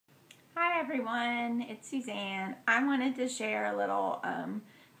everyone, it's Suzanne. I wanted to share a little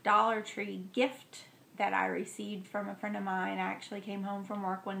Dollar Tree gift that I received from a friend of mine. I actually came home from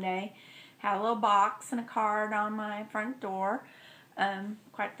work one day, had a little box and a card on my front door.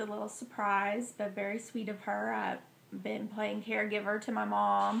 Quite the little surprise, but very sweet of her. I've been playing caregiver to my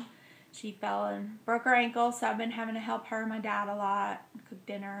mom. She fell and broke her ankle, so I've been having to help her and my dad a lot, cook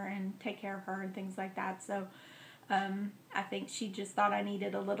dinner and take care of her and things like that. So I think she just thought I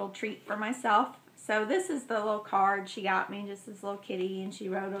needed a little treat for myself. So this is the little card she got me, just this little kitty, and she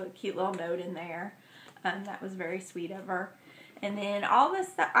wrote a cute little note in there. That was very sweet of her. And then all the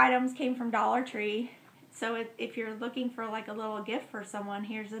items came from Dollar Tree. So if you're looking for like a little gift for someone,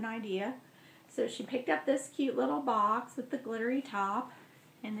 here's an idea. So she picked up this cute little box with the glittery top,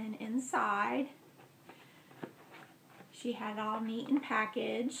 and then inside she had it all neat and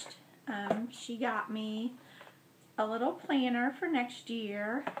packaged. She got me a little planner for next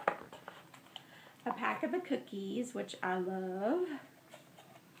year, a pack of the cookies, which I love,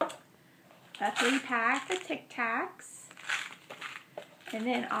 a 3-pack of Tic Tacs, and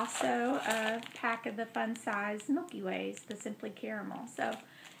then also a pack of the fun-sized Milky Ways, the Simply Caramel. So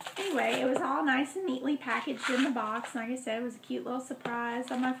anyway, it was all nice and neatly packaged in the box. Like I said, it was a cute little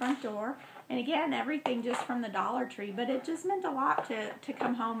surprise on my front door. And again, everything just from the Dollar Tree, but it just meant a lot to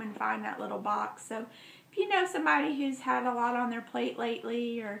come home and find that little box. So if you know somebody who's had a lot on their plate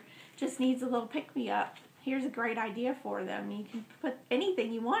lately or just needs a little pick-me-up, here's a great idea for them. You can put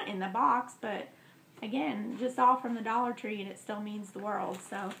anything you want in the box, but again, just all from the Dollar Tree, and it still means the world.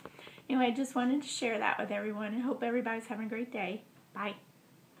 So anyway, just wanted to share that with everyone, and hope everybody's having a great day. Bye.